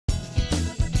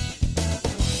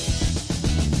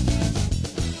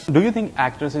Do you think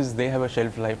actresses, they have a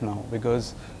shelf life now?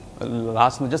 Because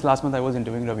just last month I was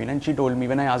interviewing Raveena, and she told me,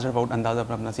 when I asked her about Andaza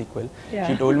Apna sequel,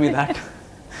 she told me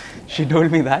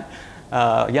that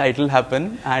yeah, it will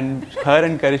happen, and her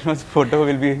and Karishma's photo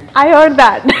will be. I heard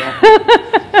that.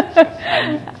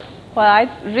 Well, I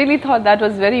really thought that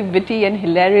was very witty and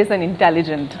hilarious and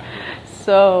intelligent.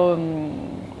 So,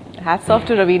 hats off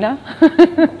to Raveena,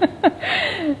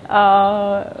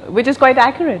 which is quite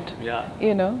accurate. Yeah.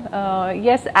 You know,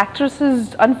 yes,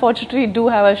 actresses unfortunately do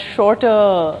have a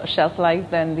shorter shelf life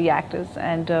than the actors,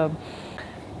 and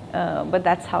but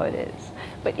that's how it is.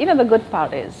 But you know, the good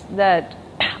part is that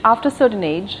after a certain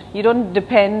age, you don't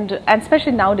depend, and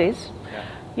especially nowadays,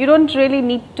 you don't really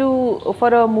need to,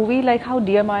 for a movie like how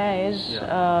Dear Maya is,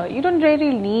 you don't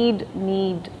really need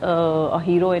a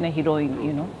hero and a heroine,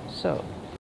 you know. So